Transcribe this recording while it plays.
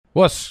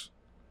What's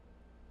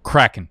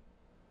cracking?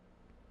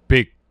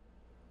 Big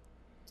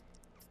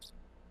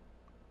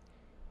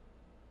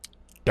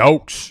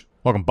dogs.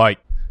 Welcome back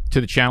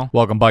to the channel.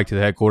 Welcome back to the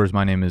headquarters.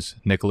 My name is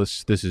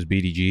Nicholas. This is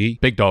BDGE.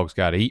 Big dogs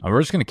gotta eat. And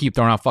we're just gonna keep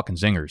throwing out fucking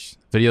zingers.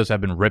 Videos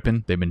have been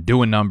ripping. They've been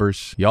doing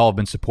numbers. Y'all have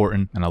been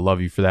supporting, and I love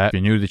you for that. If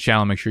you're new to the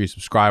channel, make sure you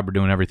subscribe. We're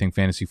doing everything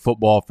fantasy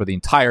football for the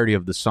entirety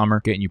of the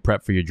summer, getting you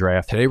prepped for your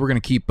draft. Today we're gonna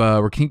keep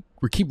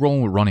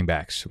rolling with running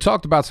backs. We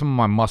talked about some of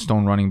my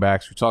must-own running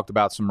backs. We talked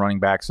about some running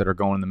backs that are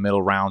going in the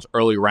middle rounds,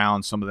 early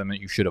rounds, some of them that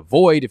you should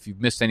avoid. If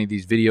you've missed any of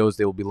these videos,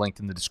 they will be linked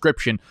in the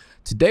description.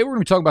 Today, we're going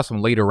to be talking about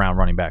some later round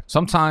running backs.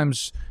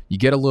 Sometimes you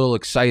get a little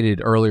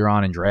excited earlier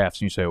on in drafts,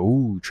 and you say,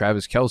 ooh,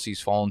 Travis Kelce's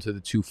fallen to the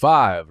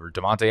 2.5, or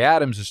Devontae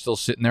Adams is still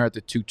sitting there at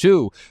the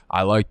 2.2.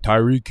 I like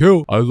Tyreek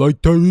Hill. I'm going to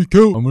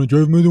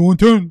drive him at the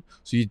 110.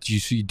 So you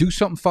do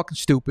something fucking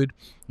stupid,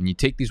 and you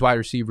take these wide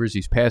receivers,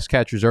 these pass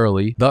catchers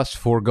early, thus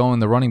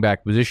foregoing the running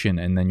back position,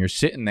 and then you're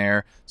sitting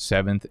there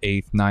 7th,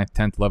 8th, 9th,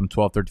 10th, 11th,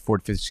 12th, 13th,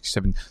 14th, 15th,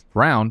 16th, 17th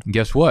round, and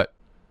guess what?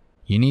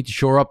 You need to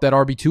shore up that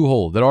RB2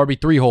 hole, that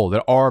RB3 hole,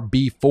 that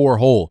RB4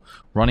 hole.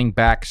 Running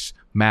backs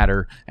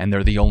matter, and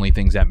they're the only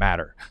things that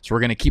matter. So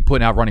we're going to keep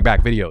putting out running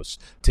back videos.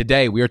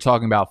 Today, we are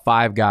talking about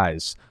 5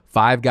 guys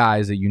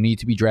that you need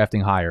to be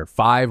drafting higher,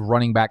 5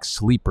 running back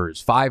sleepers,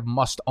 5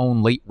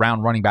 must-own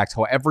late-round running backs,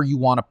 however you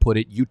want to put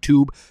it.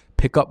 YouTube,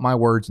 pick up my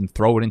words and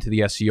throw it into the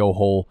SEO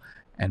hole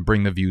and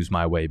bring the views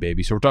my way,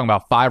 baby. So we're talking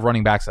about 5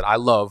 running backs that I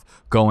love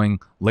going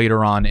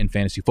later on in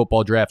fantasy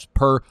football drafts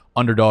per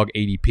Underdog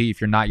ADP. If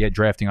you're not yet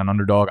drafting on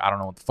Underdog, I don't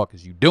know what the fuck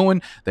is you doing.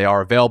 They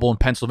are available in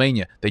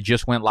Pennsylvania. They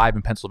just went live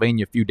in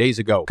Pennsylvania a few days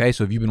ago. Okay,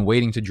 so if you've been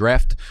waiting to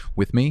draft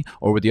with me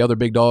or with the other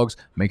big dogs,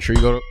 make sure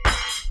you go to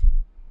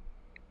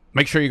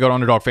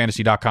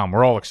UnderdogFantasy.com.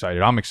 We're all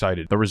excited. I'm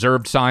excited. The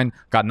reserved sign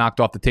got knocked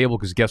off the table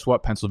because guess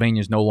what? Pennsylvania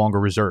is no longer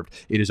reserved.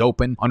 It is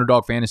open.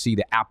 Underdog Fantasy,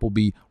 the app will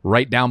be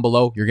right down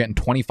below. You're getting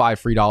 $25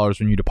 free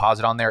when you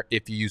deposit on there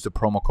if you use the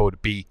promo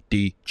code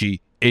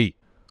BDGE.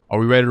 Are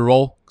we ready to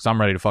roll? Because I'm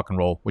ready to fucking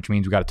roll, which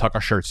means we got to tuck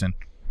our shirts in.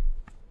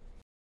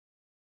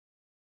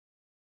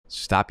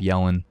 Stop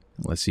yelling.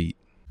 Let's eat.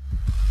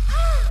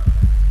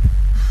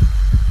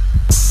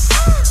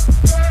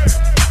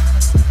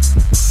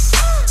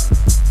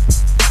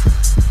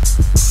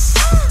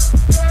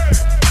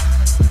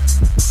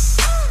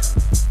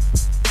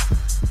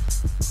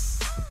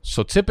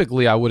 So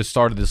typically, I would have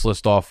started this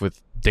list off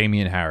with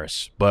Damian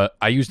Harris, but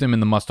I used him in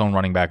the must-own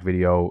running back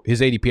video.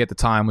 His ADP at the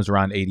time was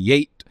around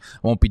 88. I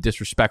won't be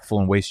disrespectful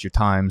and waste your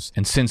times.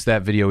 And since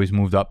that video, he's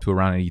moved up to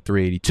around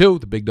 83, 82.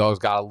 The big dogs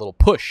got a little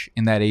push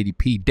in that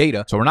ADP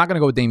data. So we're not going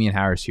to go with Damian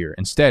Harris here.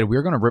 Instead,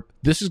 we're going to rip.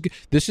 This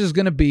is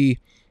going to be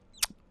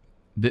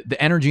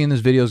the energy in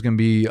this video is going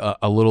to be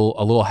a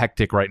little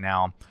hectic right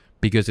now,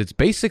 because it's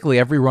basically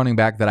every running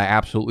back that I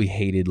absolutely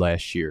hated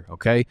last year,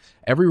 okay?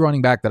 Every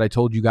running back that I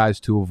told you guys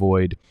to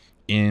avoid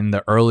in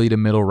the early to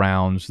middle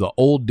rounds, the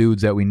old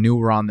dudes that we knew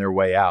were on their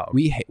way out.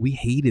 We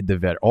hated the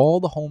vet. All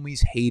the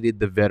homies hated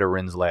the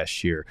veterans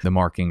last year. The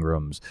Mark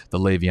Ingrams, the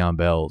Le'Veon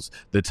Bells,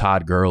 the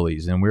Todd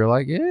Gurleys. And we were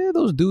like, yeah,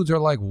 those dudes are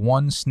like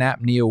one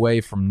snap knee away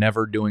from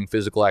never doing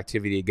physical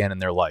activity again in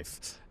their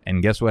life.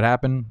 And guess what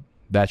happened?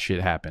 That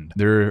shit happened.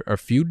 There are a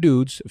few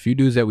dudes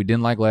that we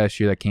didn't like last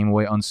year that came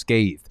away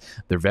unscathed.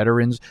 They're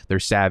veterans, they're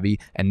savvy,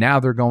 and now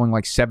they're going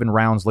like 7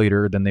 rounds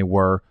later than they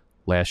were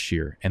last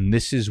year. And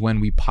this is when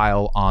we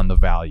pile on the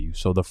value.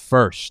 So the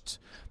first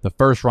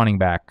running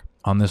back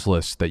on this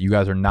list that you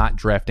guys are not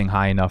drafting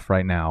high enough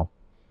right now,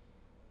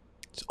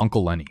 it's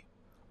Uncle Lenny.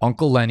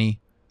 Uncle Lenny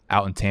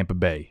out in Tampa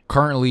Bay.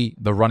 Currently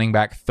the running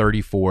back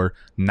 34,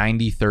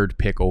 93rd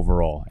pick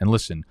overall. And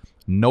listen,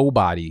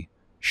 nobody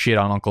shit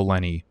on Uncle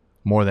Lenny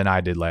more than I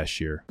did last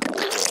year.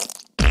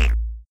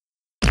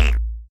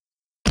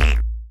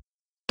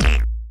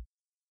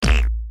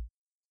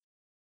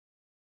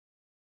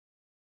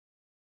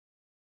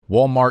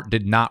 Walmart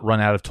did not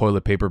run out of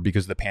toilet paper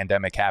because the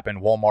pandemic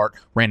happened. Walmart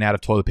ran out of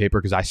toilet paper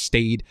because I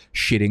stayed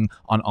shitting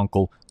on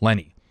Uncle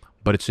Lenny.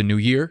 But it's a new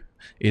year.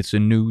 It's a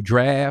new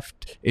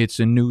draft. It's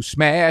a new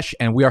smash.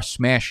 And we are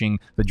smashing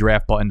the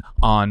draft button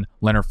on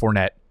Leonard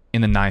Fournette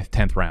in the 9th,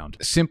 10th round.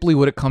 Simply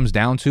what it comes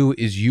down to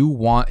is you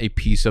want a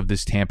piece of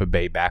this Tampa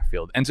Bay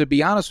backfield. And to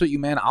be honest with you,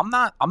 man, I'm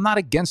not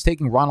against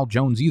taking Ronald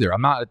Jones either.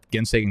 I'm not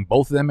against taking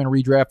both of them in a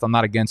redraft. I'm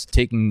not against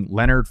taking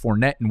Leonard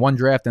Fournette in one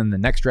draft, and the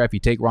next draft you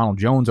take Ronald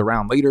Jones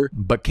around later.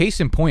 But case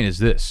in point is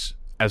this.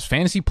 As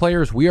fantasy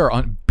players, we are,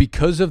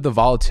 because of the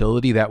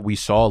volatility that we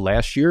saw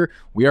last year,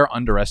 we are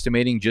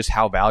underestimating just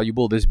how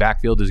valuable this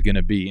backfield is going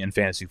to be in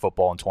fantasy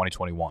football in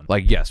 2021.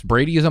 Like, yes,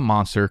 Brady is a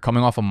monster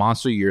coming off a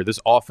monster year. This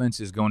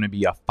offense is going to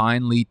be a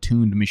finely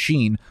tuned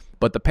machine,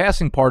 but the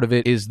passing part of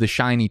it is the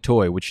shiny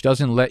toy, which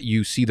doesn't let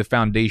you see the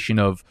foundation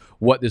of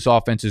what this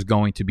offense is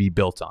going to be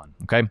built on,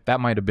 okay? That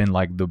might have been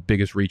like the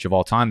biggest reach of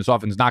all time. This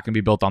offense is not going to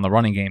be built on the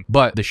running game,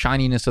 but the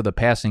shininess of the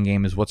passing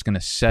game is what's going to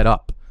set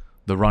up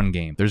the run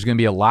game. There's going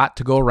to be a lot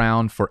to go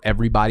around for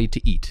everybody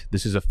to eat.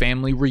 This is a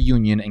family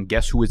reunion, and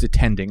guess who is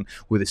attending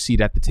with a seat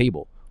at the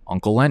table?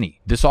 Uncle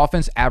Lenny. This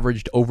offense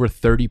averaged over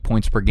 30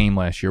 points per game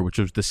last year, which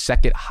was the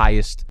second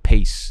highest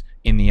pace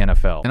in the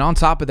NFL. And on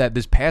top of that,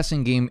 this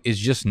passing game is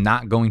just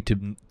not going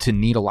to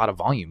need a lot of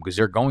volume because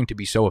they're going to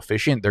be so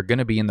efficient. They're going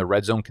to be in the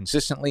red zone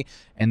consistently.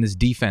 And this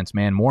defense,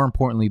 man, more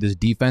importantly, this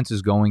defense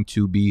is going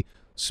to be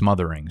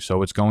smothering.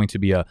 So it's going to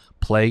be a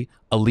play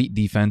elite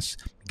defense,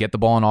 get the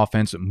ball on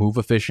offense, move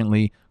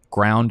efficiently,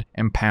 ground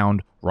and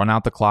pound, run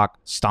out the clock,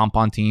 stomp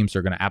on teams.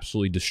 They're going to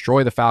absolutely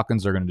destroy the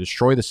Falcons. They're going to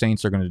destroy the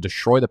Saints. They're going to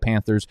destroy the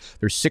Panthers.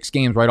 There's 6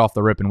 games right off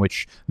the rip in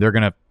which they're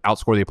going to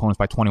outscore the opponents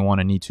by 21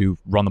 and need to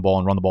run the ball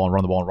and run the ball and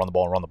run the ball and run the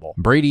ball and run the ball.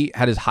 Brady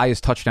had his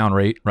highest touchdown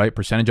rate, right?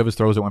 Percentage of his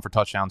throws that went for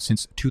touchdowns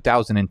since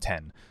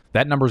 2010.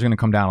 That number is going to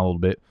come down a little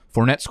bit.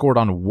 Fournette scored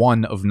on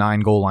 1 of 9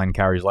 goal line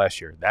carries last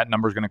year. That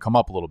number is going to come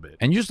up a little bit.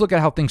 And you just look at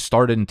how things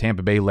started in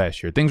Tampa Bay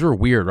last year. Things were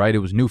weird, right? It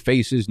was new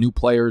faces, new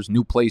players,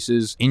 new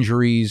places,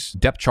 injuries,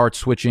 depth chart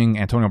switching,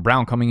 Antonio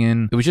Brown coming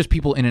in. It was just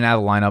people in and out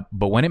of the lineup.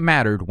 But when it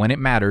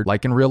mattered,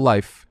 like in real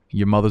life,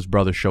 your mother's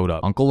brother showed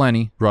up. Uncle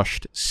Lenny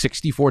rushed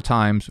 64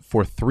 times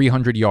for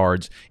 300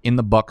 yards in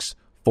the Bucs'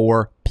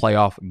 4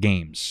 playoff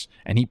games.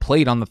 And he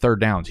played on the third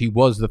downs. He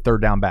was the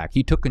third down back.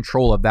 He took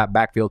control of that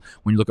backfield.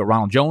 When you look at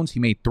Ronald Jones, he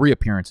made 3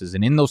 appearances.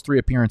 And in those 3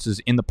 appearances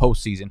in the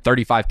postseason,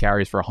 35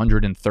 carries for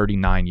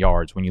 139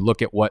 yards. When you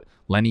look at what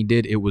Lenny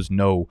did, it was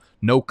no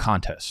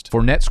contest.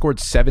 Fournette scored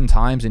 7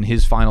 times in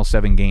his final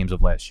 7 games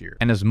of last year.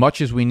 And as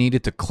much as we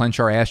needed to clench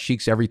our ass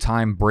cheeks every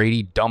time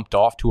Brady dumped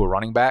off to a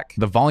running back,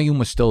 the volume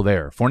was still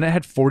there. Fournette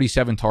had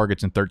 47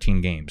 targets in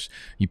 13 games.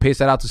 You pace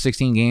that out to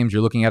 16 games,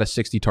 you're looking at a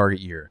 60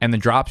 target year. And the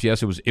drops,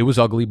 yes, it was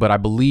ugly, but I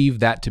believe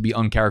that to be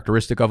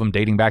uncharacteristic of him,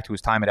 dating back to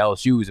his time at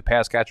LSU. He's a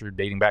pass catcher,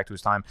 dating back to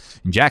his time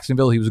in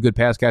Jacksonville. He was a good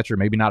pass catcher,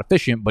 maybe not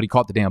efficient, but he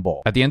caught the damn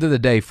ball. At the end of the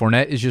day,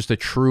 Fournette is just a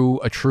true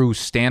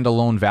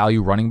standalone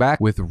value running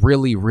back with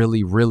really,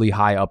 really, really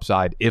high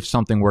upside if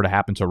something were to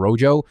happen to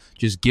Rojo,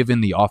 just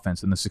given the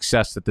offense and the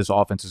success that this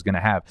offense is going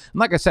to have. And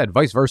like I said,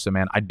 vice versa,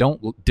 man. I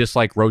don't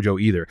dislike Rojo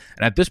either.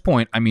 And at this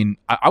point, I mean,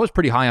 I was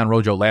pretty high on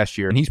Rojo last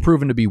year, and he's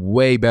proven to be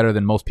way better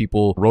than most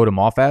people wrote him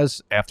off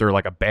as after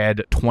like a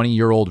bad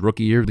 20-year-old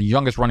rookie year, the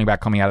youngest running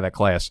back coming out of that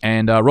class.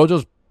 And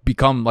Rojo's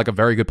become like a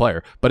very good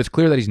player, but it's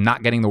clear that he's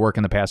not getting the work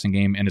in the passing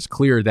game, and it's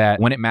clear that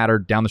when it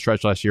mattered down the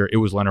stretch last year, it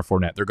was Leonard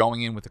Fournette. They're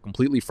going in with a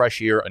completely fresh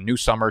year, a new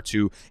summer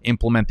to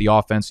implement the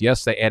offense.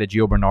 Yes, they added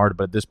Gio Bernard,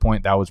 but at this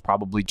point, that was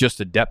probably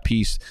just a depth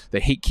piece. They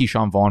hate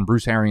Keyshawn Vaughn.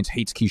 Bruce Arians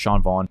hates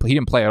Keyshawn Vaughn, but he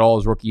didn't play at all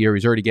his rookie year.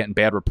 He's already getting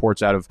bad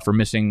reports for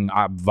missing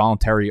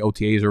voluntary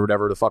OTAs or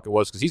whatever the fuck it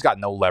was, because he's got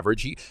no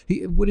leverage.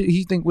 What does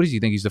he think?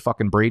 He's the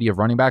fucking Brady of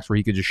running backs, where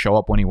he could just show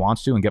up when he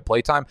wants to and get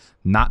play time?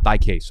 Not thy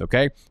case,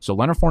 okay? So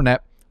Leonard Fournette,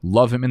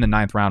 love him in the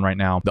 9th round right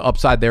now. The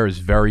upside there is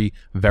very,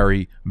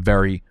 very,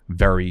 very,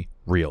 very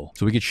real.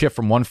 So we could shift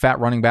from one fat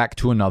running back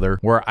to another,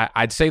 where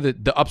I'd say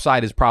that the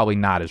upside is probably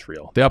not as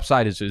real. The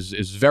upside is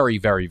very,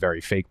 very, very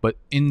fake. But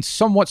in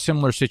somewhat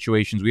similar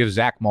situations, we have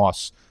Zach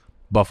Moss,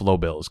 Buffalo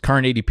Bills.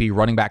 Current ADP,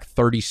 running back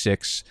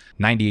 36,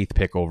 98th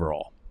pick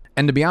overall.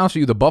 And to be honest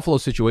with you, the Buffalo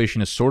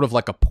situation is sort of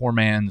like a poor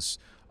man's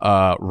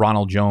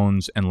Ronald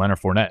Jones and Leonard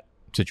Fournette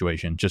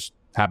situation, just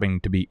happening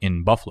to be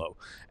in Buffalo.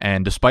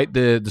 And despite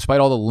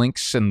all the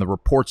links and the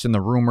reports and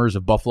the rumors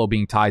of Buffalo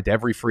being tied to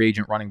every free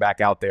agent running back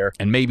out there,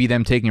 and maybe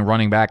them taking a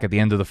running back at the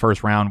end of the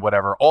first round,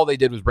 whatever, all they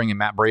did was bring in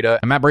Matt Breida,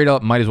 and Matt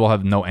Breida might as well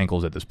have no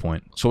ankles at this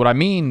point. So what I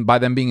mean by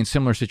them being in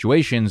similar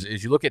situations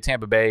is, you look at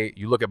Tampa Bay,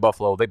 you look at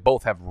Buffalo, they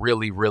both have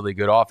really, really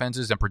good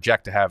offenses and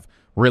project to have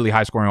really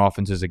high scoring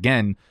offenses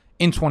again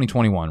in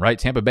 2021, right?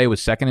 Tampa Bay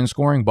was 2nd in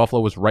scoring.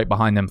 Buffalo was right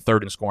behind them,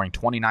 3rd in scoring,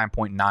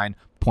 29.9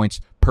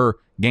 points per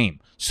game.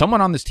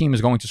 Someone on this team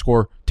is going to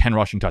score 10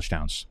 rushing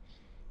touchdowns.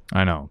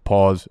 I know.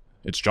 Pause.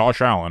 It's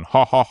Josh Allen.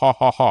 Ha, ha, ha,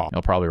 ha, ha.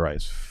 You're probably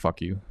right.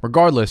 Fuck you.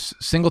 Regardless,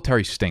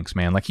 Singletary stinks,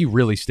 man. Like, he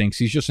really stinks.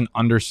 He's just an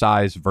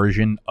undersized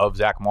version of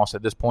Zach Moss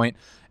at this point.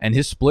 And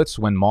his splits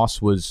when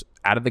Moss was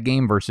out of the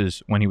game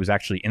versus when he was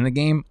actually in the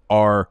game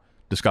are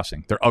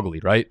disgusting. They're ugly,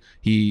 right?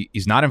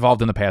 He's not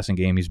involved in the passing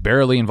game. He's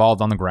barely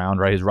involved on the ground,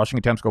 right? His rushing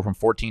attempts go from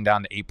 14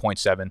 down to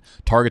 8.7.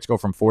 Targets go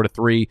from 4 to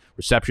 3.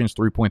 Receptions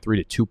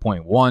 3.3 to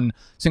 2.1.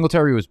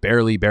 Singletary was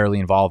barely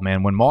involved,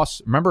 man. When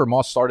Moss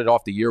started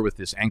off the year with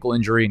this ankle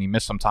injury, and he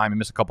missed some time. He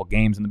missed a couple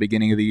games in the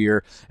beginning of the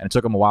year, and it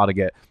took him a while to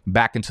get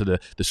back into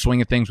the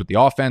swing of things with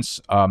the offense.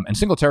 And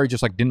Singletary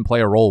just like didn't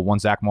play a role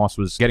once Zach Moss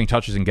was getting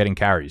touches and getting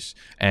carries.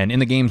 And in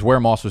the games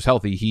where Moss was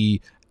healthy,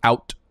 he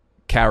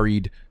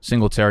carried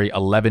Singletary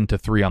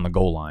 11-3 on the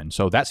goal line.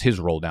 So that's his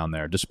role down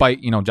there.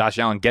 Despite, Josh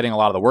Allen getting a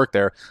lot of the work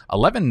there,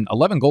 11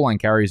 goal line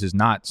carries is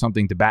not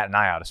something to bat an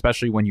eye out,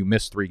 especially when you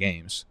miss 3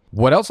 games.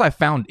 What else I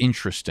found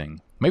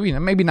interesting, maybe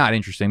not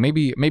interesting,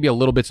 maybe a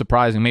little bit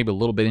surprising, maybe a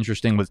little bit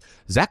interesting, was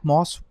Zach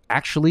Moss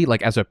actually,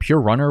 like, as a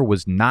pure runner,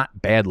 was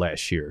not bad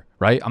last year,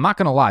 right? I'm not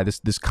going to lie.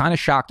 This kind of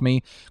shocked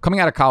me. Coming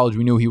out of college,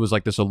 we knew he was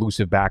like this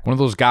elusive back. One of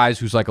those guys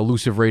who's like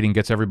elusive rating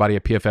gets everybody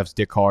at PFF's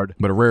dick hard,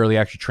 but it rarely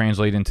actually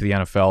translates into the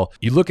NFL.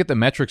 You look at the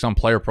metrics on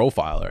Player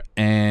Profiler,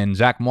 and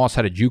Zach Moss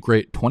had a juke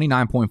rate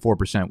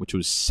 29.4%, which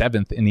was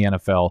 7th in the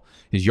NFL.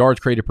 His yards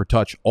created per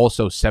touch,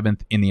 also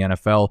 7th in the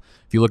NFL.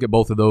 If you look at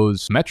both of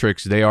those metrics,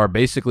 metrics, they are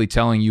basically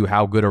telling you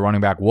how good a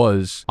running back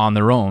was on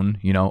their own,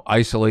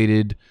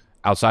 isolated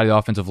outside of the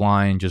offensive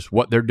line, just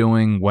what they're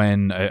doing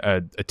when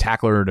a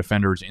tackler or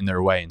defender is in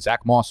their way. And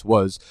Zach Moss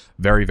was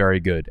very, very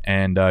good.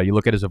 And you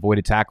look at his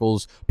avoided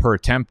tackles per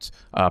attempt,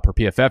 per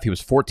PFF, he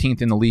was 14th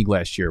in the league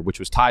last year, which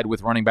was tied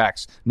with running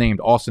backs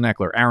named Austin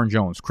Eckler, Aaron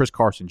Jones, Chris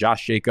Carson,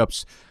 Josh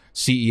Jacobs,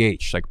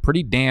 CEH. Like,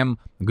 pretty damn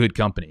good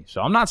company.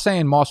 So I'm not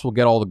saying Moss will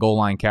get all the goal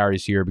line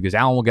carries here because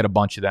Allen will get a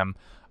bunch of them.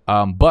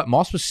 But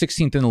Moss was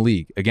 16th in the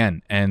league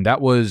again, and that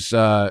was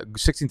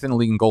 16th in the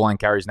league in goal line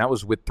carries, and that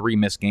was with 3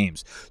 missed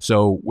games.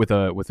 So with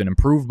an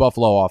improved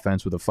Buffalo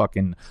offense, with a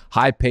fucking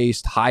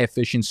high-paced,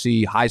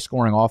 high-efficiency,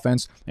 high-scoring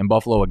offense in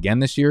Buffalo again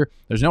this year,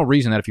 there's no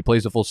reason that if he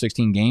plays the full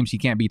 16 games, he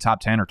can't be top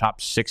 10 or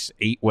top 6,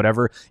 8,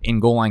 whatever in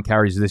goal line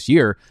carries this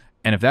year.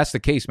 And if that's the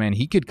case, man,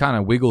 he could kind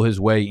of wiggle his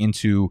way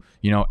into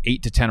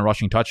 8 to 10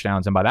 rushing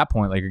touchdowns, and by that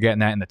point, like, you're getting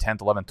that in the 10th,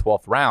 11th,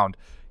 12th round.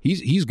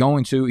 He's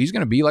going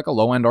to be like a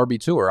low-end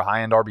RB2 or a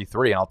high-end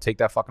RB3, and I'll take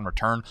that fucking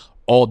return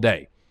all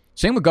day.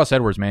 Same with Gus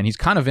Edwards, man. He's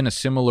kind of in a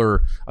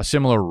similar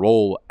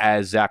role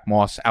as Zach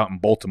Moss out in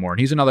Baltimore,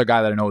 and he's another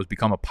guy that I know has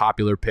become a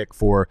popular pick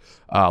for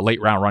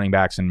late-round running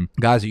backs and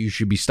guys that you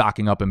should be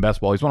stocking up in best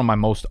ball. He's one of my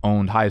most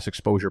owned, highest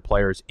exposure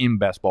players in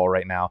best ball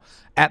right now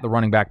at the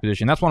running back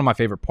position. That's one of my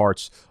favorite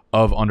parts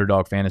of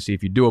Underdog Fantasy.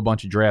 If you do a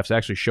bunch of drafts, they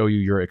actually show you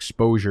your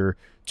exposure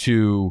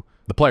to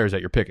the players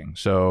that you're picking.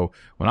 So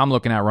when I'm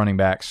looking at running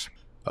backs,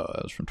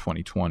 that was from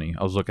 2020.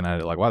 I was looking at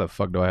it like, why the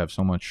fuck do I have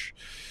so much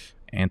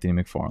Anthony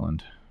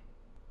McFarland?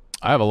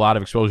 I have a lot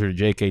of exposure to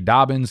J.K.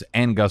 Dobbins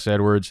and Gus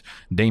Edwards,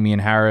 Damian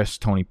Harris,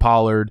 Tony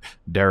Pollard,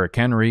 Derrick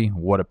Henry.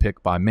 What a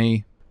pick by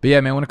me. But yeah,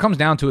 man, when it comes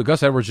down to it,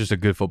 Gus Edwards is just a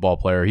good football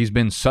player. He's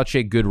been such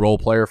a good role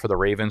player for the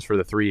Ravens for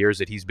the 3 years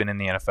that he's been in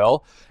the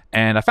NFL.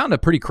 And I found a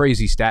pretty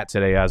crazy stat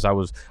today as I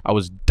was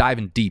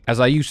diving deep. As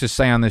I used to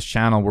say on this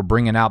channel, we're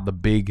bringing out the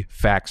big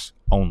facts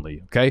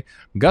only, okay?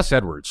 Gus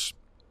Edwards,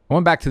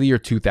 going back to the year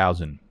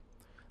 2000,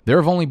 there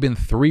have only been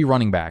 3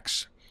 running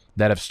backs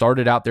that have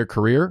started out their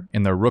career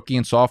in their rookie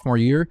and sophomore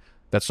year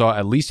that saw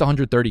at least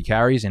 130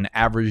 carries and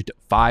averaged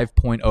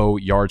 5.0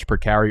 yards per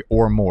carry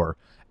or more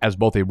as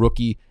both a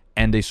rookie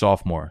and a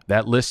sophomore.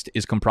 That list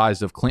is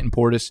comprised of Clinton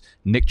Portis,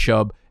 Nick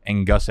Chubb,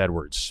 and Gus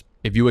Edwards.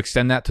 If you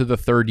extend that to the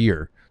 3rd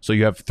year, so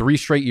you have 3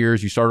 straight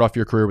years, you started off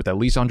your career with at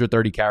least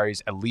 130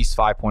 carries, at least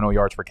 5.0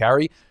 yards per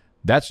carry,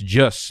 that's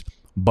just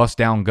bust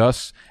down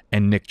Gus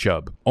and Nick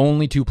Chubb.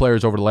 Only 2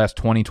 players over the last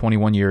 20,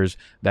 21 years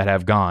that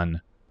have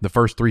gone the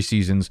first 3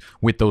 seasons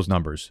with those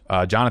numbers.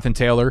 Jonathan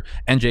Taylor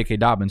and J.K.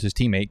 Dobbins, his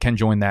teammate, can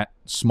join that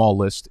small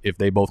list if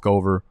they both go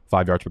over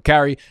 5 yards per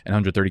carry and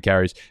 130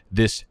 carries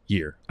this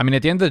year. I mean,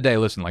 at the end of the day,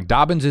 listen, like,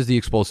 Dobbins is the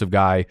explosive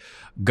guy.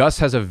 Gus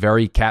has a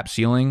very cap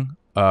ceiling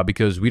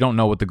because we don't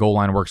know what the goal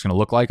line work's going to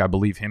look like. I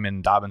believe him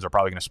and Dobbins are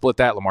probably going to split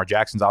that. Lamar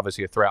Jackson's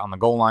obviously a threat on the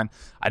goal line.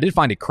 I did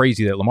find it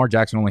crazy that Lamar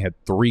Jackson only had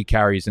 3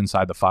 carries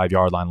inside the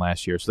 5-yard line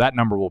last year, so that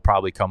number will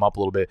probably come up a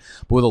little bit.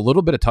 But with a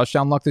little bit of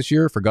touchdown luck this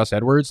year for Gus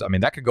Edwards, I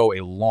mean, that could go a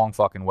long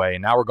fucking way.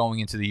 And now we're going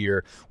into the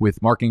year with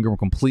Mark Ingram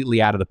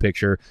completely out of the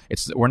picture.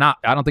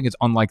 I don't think it's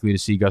unlikely to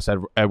see Gus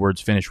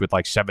Edwards finish with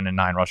like 7 and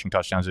 9 rushing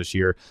touchdowns this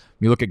year.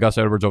 You look at Gus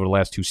Edwards over the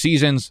last 2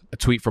 seasons, a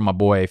tweet from my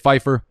boy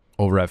Pfeiffer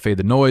over at Fade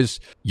the Noise,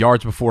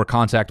 yards before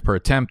contact per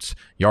attempt,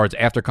 yards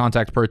after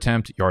contact per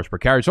attempt, yards per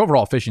carry. So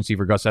overall efficiency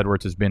for Gus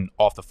Edwards has been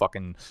off the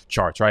fucking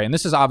charts, right? And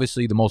this is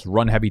obviously the most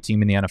run-heavy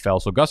team in the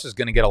NFL, so Gus is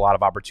going to get a lot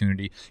of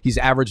opportunity. He's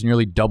averaged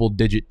nearly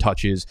double-digit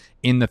touches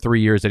in the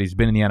 3 years that he's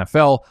been in the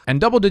NFL, and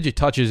double-digit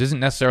touches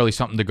isn't necessarily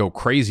something to go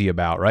crazy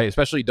about, right?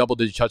 Especially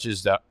double-digit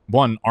touches that,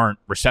 1, aren't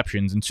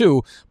receptions, and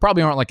 2,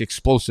 probably aren't like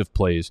explosive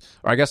plays,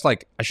 or I guess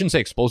like, I shouldn't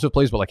say explosive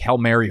plays, but like Hail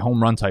Mary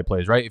home run type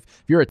plays, right? If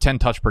you're a 10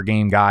 touch per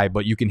game guy,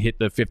 but you can hit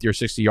the 50 or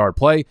 60 yard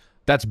play,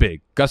 that's big.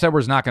 Gus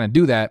Edwards is not going to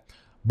do that,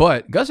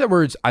 but Gus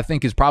Edwards, I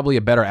think, is probably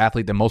a better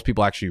athlete than most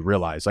people actually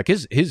realize. Like,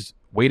 his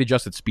weight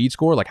adjusted speed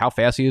score, like how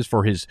fast he is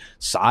for his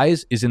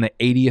size, is in the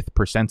 80th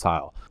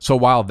percentile. So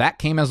while that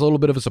came as a little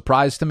bit of a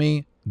surprise to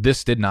me,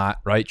 this did not,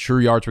 right? True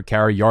yards per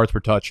carry, yards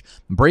per touch,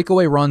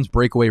 breakaway runs,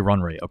 breakaway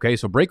run rate. Okay,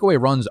 so breakaway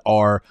runs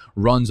are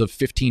runs of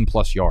 15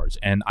 plus yards,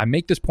 and I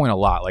make this point a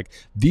lot. Like,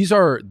 these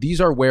are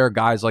where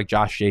guys like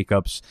Josh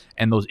Jacobs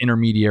and those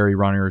intermediary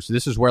runners,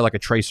 this is where like a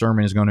Trey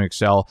Sermon is going to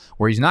excel,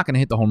 where he's not going to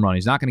hit the home run,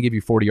 he's not going to give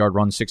you 40-yard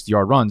runs,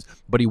 60-yard runs,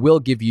 but he will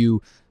give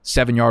you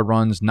 7-yard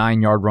runs,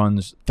 9-yard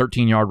runs,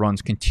 13-yard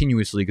runs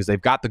continuously because they've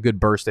got the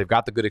good burst, they've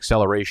got the good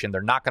acceleration,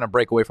 they're not going to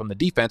break away from the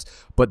defense,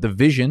 but the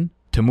vision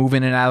to move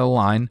in and out of the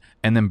line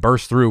and then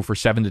burst through for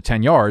 7 to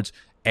 10 yards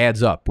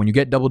adds up. When you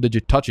get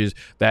double-digit touches,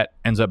 that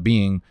ends up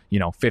being,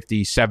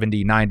 50,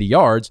 70, 90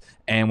 yards,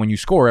 and when you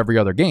score every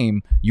other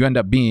game, you end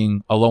up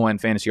being a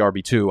low-end fantasy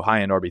RB2,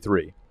 high-end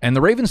RB3. And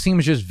the Ravens team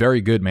is just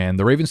very good, man.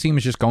 The Ravens team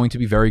is just going to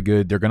be very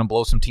good. They're going to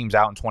blow some teams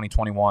out in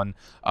 2021.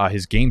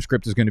 His game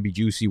script is going to be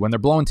juicy. When they're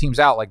blowing teams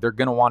out, like, they're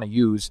going to want to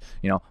use,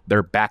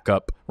 their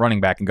backup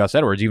running back in Gus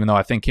Edwards, even though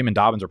I think him and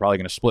Dobbins are probably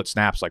going to split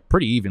snaps like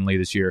pretty evenly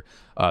this year.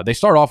 They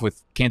start off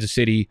with Kansas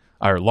City,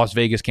 or Las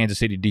Vegas, Kansas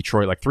City,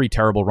 Detroit, like 3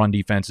 terrible run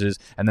defenses.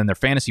 And then their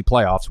fantasy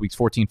playoffs, weeks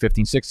 14,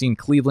 15, 16,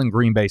 Cleveland,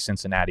 Green Bay,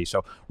 Cincinnati.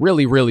 So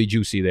really, really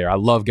juicy there. I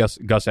love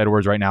Gus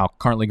Edwards right now,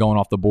 currently going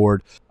off the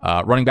board.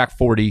 Running back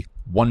 40.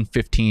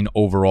 115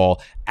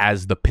 overall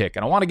as the pick.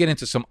 And I want to get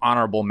into some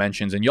honorable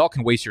mentions, and y'all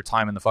can waste your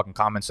time in the fucking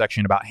comment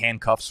section about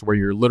handcuffs where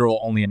your literal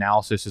only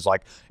analysis is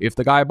like, if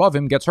the guy above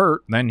him gets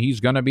hurt, then he's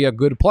going to be a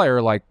good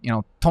player. Like,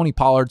 Tony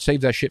Pollard,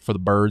 save that shit for the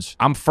birds.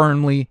 I'm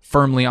firmly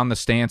on the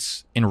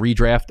stance in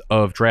redraft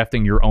of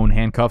drafting your own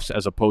handcuffs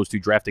as opposed to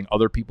drafting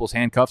other people's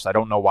handcuffs. I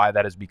don't know why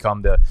that has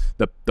become the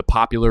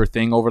popular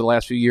thing over the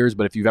last few years,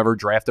 but if you've ever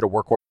drafted a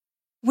workhorse.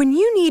 When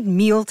you need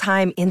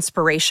mealtime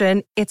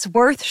inspiration, it's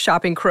worth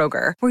shopping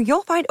Kroger, where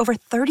you'll find over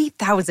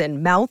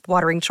 30,000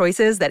 mouth-watering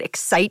choices that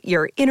excite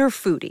your inner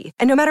foodie.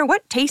 And no matter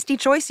what tasty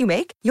choice you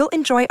make, you'll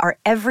enjoy our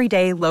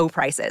everyday low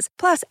prices,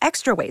 plus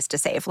extra ways to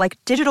save, like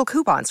digital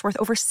coupons worth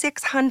over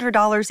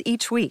 $600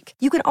 each week.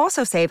 You can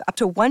also save up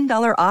to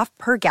 $1 off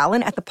per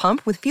gallon at the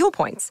pump with fuel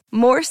points.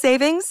 More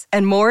savings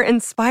and more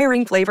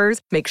inspiring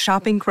flavors make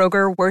shopping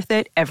Kroger worth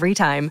it every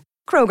time.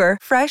 Kroger,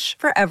 fresh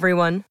for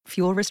everyone.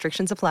 Fuel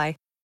restrictions apply.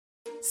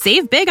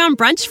 Save big on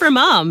brunch for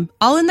mom,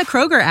 all in the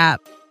Kroger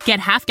app. Get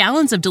half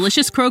gallons of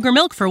delicious Kroger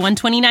milk for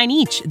 $1.29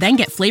 each. Then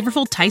get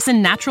flavorful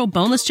Tyson natural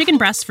boneless chicken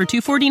breasts for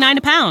 $2.49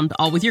 a pound,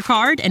 all with your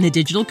card and a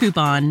digital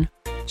coupon.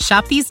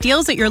 Shop these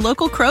deals at your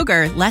local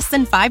Kroger, less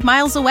than 5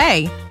 miles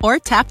away. Or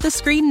tap the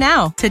screen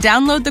now to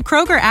download the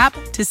Kroger app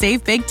to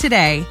save big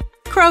today.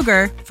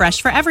 Kroger,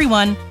 fresh for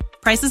everyone.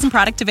 Prices and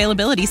product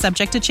availability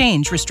subject to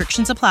change.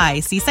 Restrictions apply.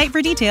 See site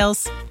for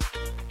details.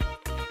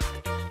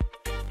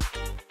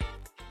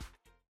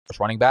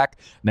 Running back,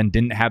 and then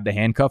didn't have the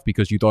handcuff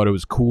because you thought it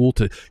was cool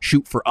to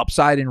shoot for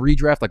upside in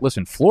redraft. Like,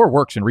 listen, floor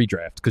works in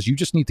redraft because you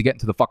just need to get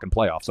into the fucking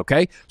playoffs,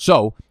 okay?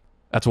 So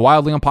that's a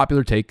wildly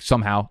unpopular take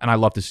somehow, and I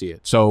love to see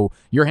it. So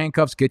your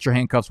handcuffs, get your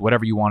handcuffs,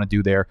 whatever you want to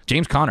do there.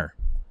 James Conner.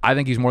 I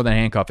think he's more than a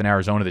handcuff in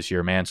Arizona this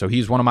year, man. So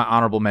he's one of my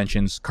honorable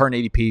mentions. Current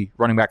ADP,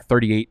 running back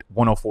 38,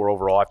 104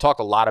 overall. I've talked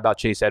a lot about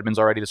Chase Edmonds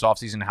already this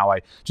offseason, how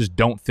I just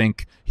don't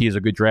think he is a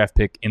good draft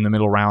pick in the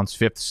middle rounds,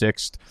 5th,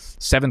 6th.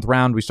 7th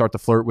round, we start to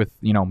flirt with,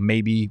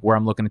 maybe where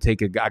I'm looking to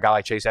take a guy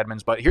like Chase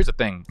Edmonds. But here's the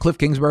thing. Cliff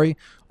Kingsbury,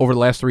 over the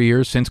last 3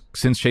 years, since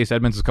Chase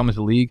Edmonds has come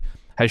into the league,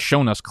 has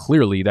shown us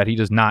clearly that he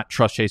does not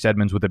trust Chase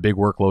Edmonds with a big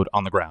workload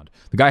on the ground.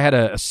 The guy had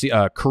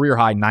a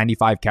career-high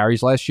 95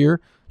 carries last year,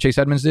 Chase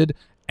Edmonds did,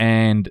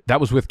 and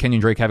that was with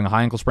Kenyon Drake having a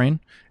high ankle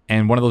sprain,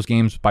 and one of those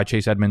games by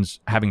Chase Edmonds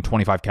having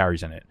 25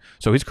 carries in it.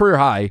 So his career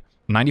high,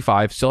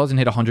 95, still hasn't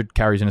hit 100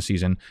 carries in a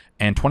season,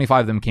 and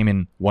 25 of them came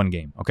in one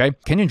game, okay?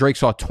 Kenyon Drake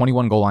saw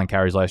 21 goal line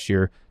carries last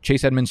year.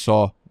 Chase Edmonds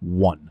saw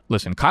 1.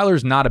 Listen,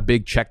 Kyler's not a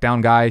big check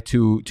down guy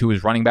to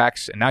his running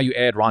backs, and now you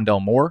add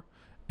Rondell Moore,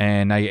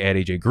 and now you add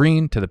A.J.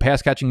 Green to the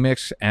pass-catching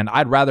mix, and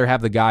I'd rather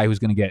have the guy who's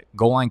going to get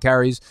goal line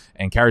carries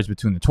and carries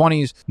between the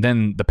 20s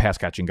than the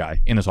pass-catching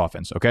guy in this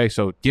offense, okay?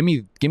 So give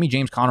me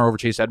James Conner over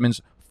Chase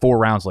Edmonds 4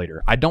 rounds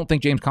later. I don't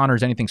think James Conner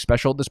is anything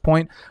special at this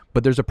point,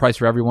 but there's a price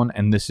for everyone,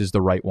 and this is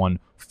the right one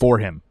for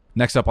him.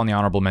 Next up on the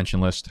honorable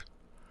mention list.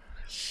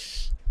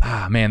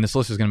 Man, this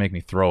list is going to make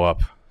me throw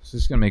up. This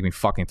is going to make me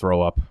fucking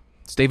throw up.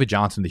 It's David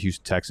Johnson, the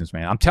Houston Texans,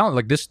 man. I'm telling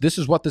you, this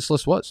is what this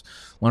list was.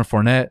 Leonard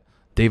Fournette,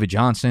 David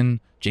Johnson,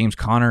 James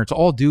Conner. It's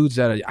all dudes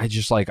that I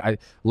just like.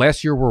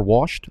 Last year were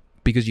washed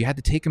because you had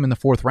to take them in the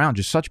 4th round.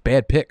 Just such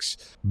bad picks.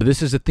 But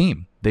this is a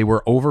theme. They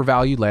were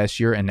overvalued last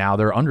year, and now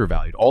they're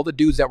undervalued. All the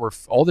dudes that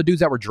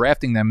were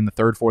drafting them in the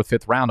 3rd, 4th,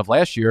 5th round of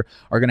last year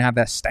are going to have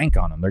that stank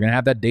on them. They're going to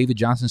have that David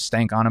Johnson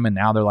stank on them, and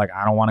now they're like,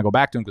 I don't want to go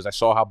back to him because I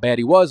saw how bad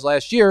he was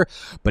last year.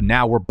 But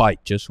now we're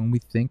bite just when we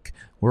think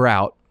we're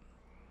out.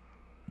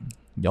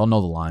 Y'all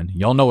know the line.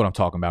 Y'all know what I'm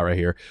talking about right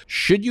here.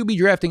 Should you be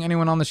drafting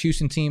anyone on this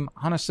Houston team?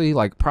 Honestly,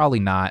 probably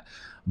not.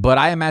 But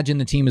I imagine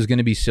the team is going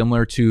to be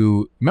similar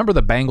to, remember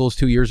the Bengals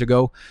 2 years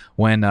ago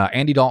when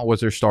Andy Dalton was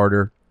their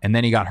starter and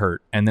then he got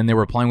hurt and then they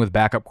were playing with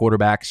backup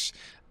quarterbacks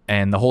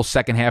and the whole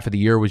second half of the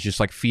year was just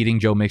like feeding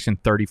Joe Mixon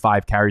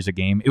 35 carries a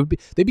game.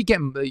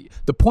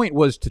 The point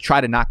was to try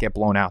to not get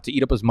blown out, to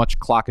eat up as much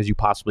clock as you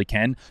possibly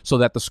can so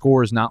that the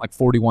score is not like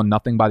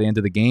 41-0 by the end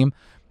of the game.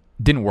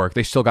 Didn't work.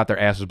 They still got their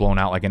asses blown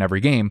out like in every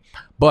game.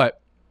 But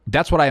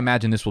that's what I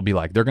imagine this will be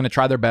like. They're going to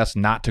try their best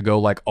not to go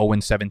like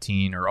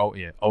 0-17 or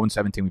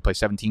 0-17. We play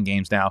 17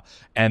 games now,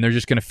 and they're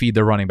just going to feed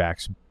their running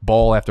backs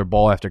ball after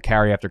ball after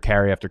carry after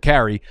carry after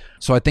carry.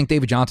 So I think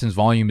David Johnson's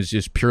volume is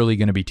just purely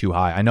going to be too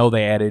high. I know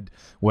they added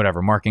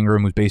Mark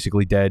Ingram, who's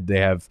basically dead. They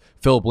have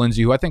Phillip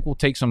Lindsay, who I think will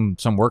take some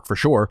work for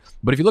sure.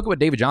 But if you look at what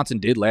David Johnson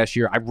did last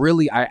year,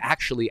 I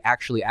actually,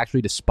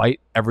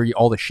 despite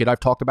all the shit I've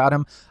talked about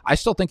him, I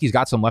still think he's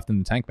got some left in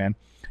the tank, man.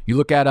 You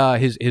look at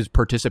his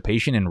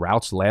participation in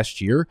routes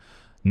last year,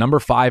 Number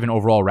 5 in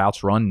overall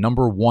routes run,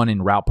 number 1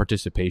 in route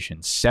participation,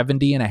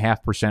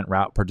 70.5%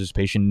 route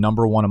participation,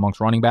 number 1 amongst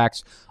running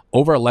backs,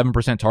 over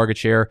 11% target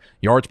share,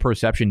 yards per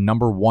reception,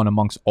 number 1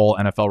 amongst all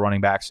NFL running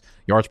backs,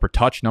 yards per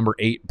touch, number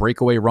 8,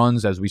 breakaway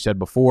runs, as we said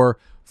before,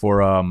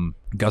 for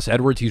Gus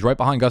Edwards. He's right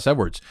behind Gus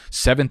Edwards.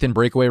 7th in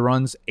breakaway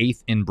runs,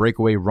 8th in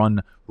breakaway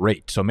run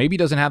rate. So maybe he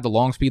doesn't have the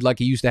long speed like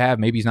he used to have.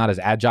 Maybe he's not as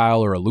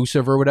agile or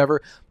elusive or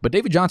whatever. But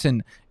David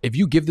Johnson, if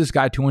you give this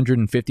guy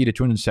 250 to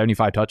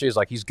 275 touches,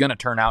 like, he's going to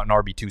turn out an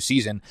RB2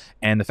 season.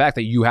 And the fact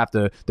that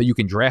you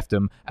can draft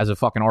him as a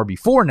fucking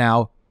RB4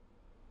 now,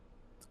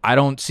 I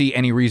don't see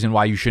any reason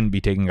why you shouldn't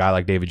be taking a guy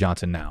like David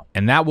Johnson now.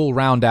 And that will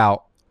round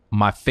out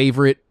my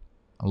favorite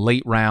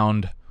late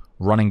round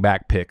running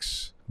back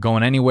picks,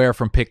 going anywhere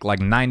from pick like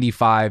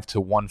 95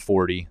 to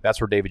 140. That's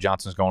where David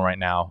Johnson's going right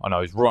now. Oh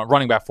no, he's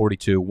running back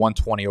 42,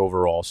 120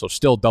 overall, so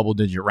still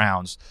double-digit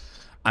rounds.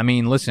 I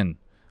mean, listen,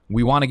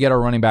 we want to get our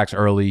running backs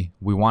early.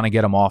 We want to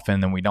get them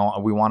often, and we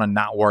want to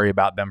not worry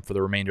about them for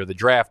the remainder of the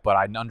draft. But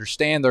I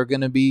understand there are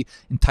going to be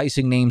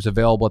enticing names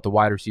available at the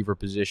wide receiver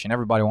position.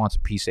 Everybody wants a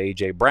piece of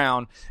A.J.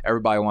 Brown.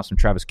 Everybody wants some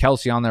Travis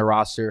Kelce on their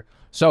roster.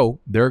 So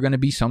there are going to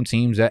be some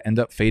teams that end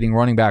up fading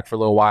running back for a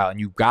little while, and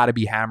you've got to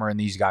be hammering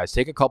these guys.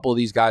 Take a couple of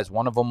these guys.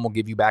 One of them will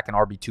give you back an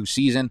RB2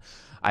 season.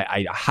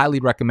 I highly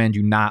recommend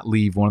you not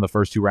leave one of the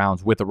first 2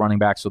 rounds with a running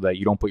back so that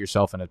you don't put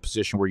yourself in a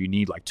position where you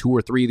need like 2 or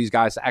 3 of these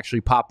guys to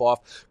actually pop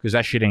off, because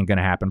that shit ain't going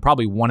to happen.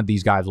 Probably one of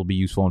these guys will be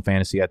useful in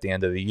fantasy at the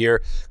end of the year,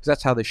 because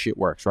that's how this shit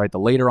works, right? The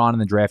later on in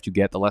the draft you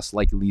get, the less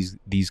likely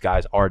these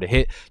guys are to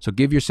hit. So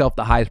give yourself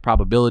the highest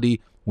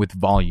probability with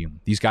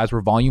volume. These guys were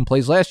volume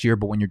plays last year,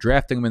 but when you're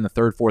drafting them in the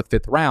 3rd, 4th,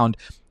 5th round,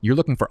 you're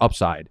looking for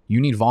upside. You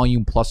need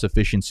volume plus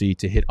efficiency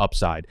to hit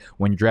upside.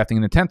 When you're drafting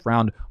in the 10th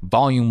round,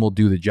 volume will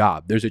do the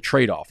job. There's a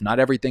trade-off. Not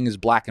everything is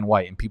black and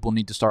white, and people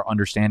need to start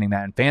understanding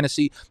that in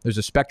fantasy. There's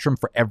a spectrum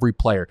for every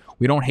player.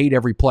 We don't hate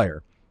every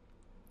player,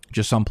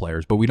 just some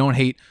players, but we don't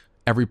hate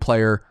every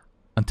player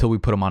until we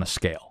put them on a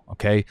scale,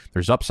 okay?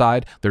 There's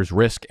upside, there's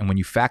risk, and when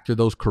you factor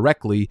those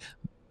correctly,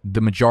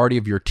 the majority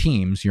of your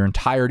teams, your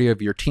entirety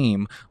of your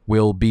team,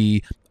 will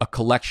be a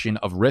collection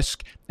of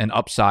risk and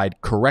upside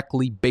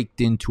correctly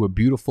baked into a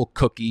beautiful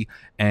cookie,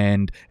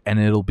 and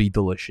it'll be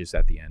delicious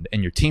at the end.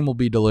 And your team will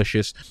be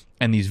delicious,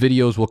 and these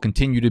videos will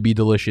continue to be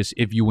delicious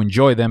if you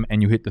enjoy them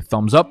and you hit the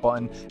thumbs up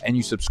button and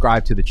you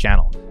subscribe to the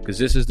channel, because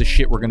this is the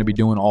shit we're going to be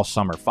doing all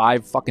summer.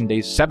 7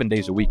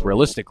 days a week,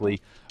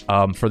 realistically,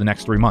 for the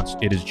next 3 months.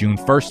 It is June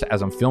 1st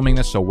as I'm filming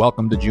this, so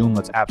welcome to June.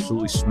 Let's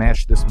absolutely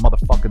smash this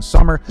motherfucking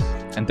summer,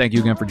 and thank you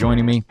again for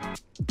joining me.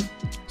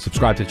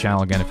 Subscribe to the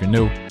channel again if you're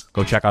new.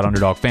 Go check out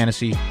Underdog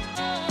Fantasy.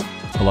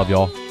 I love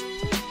y'all.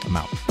 I'm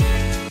out.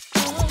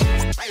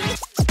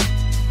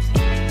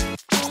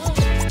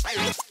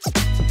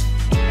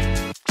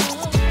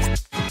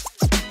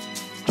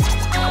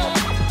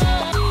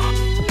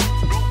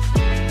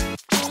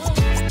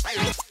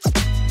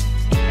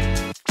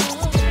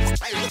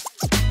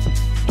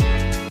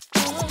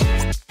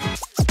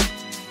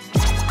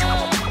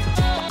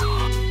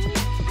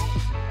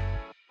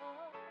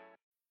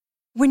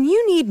 When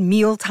you need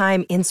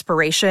mealtime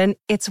inspiration,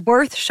 it's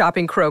worth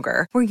shopping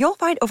Kroger, where you'll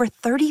find over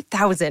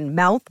 30,000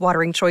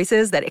 mouth-watering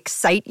choices that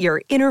excite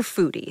your inner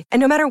foodie. And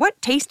no matter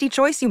what tasty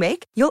choice you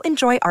make, you'll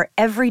enjoy our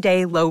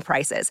everyday low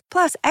prices,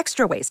 plus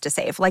extra ways to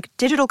save, like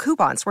digital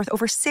coupons worth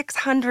over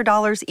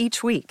 $600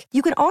 each week.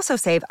 You can also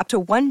save up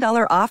to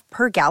 $1 off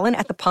per gallon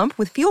at the pump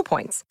with fuel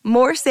points.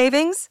 More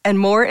savings and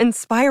more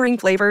inspiring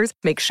flavors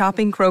make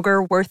shopping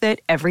Kroger worth it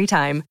every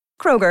time.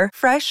 Kroger,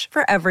 fresh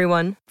for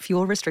everyone.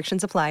 Fuel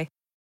restrictions apply.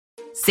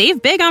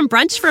 Save big on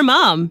brunch for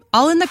mom,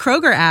 all in the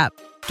Kroger app.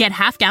 Get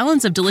half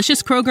gallons of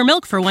delicious Kroger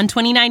milk for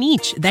 $1.29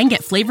 each. Then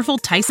get flavorful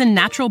Tyson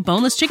natural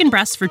boneless chicken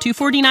breasts for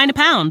 $2.49 a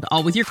pound,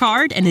 all with your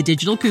card and a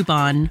digital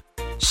coupon.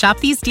 Shop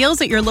these deals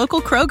at your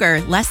local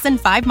Kroger, less than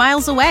 5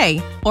 miles away.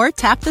 Or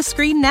tap the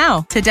screen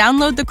now to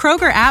download the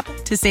Kroger app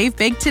to save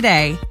big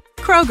today.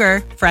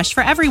 Kroger, fresh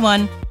for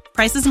everyone.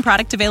 Prices and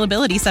product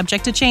availability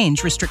subject to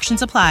change.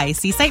 Restrictions apply.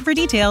 See site for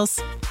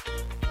details.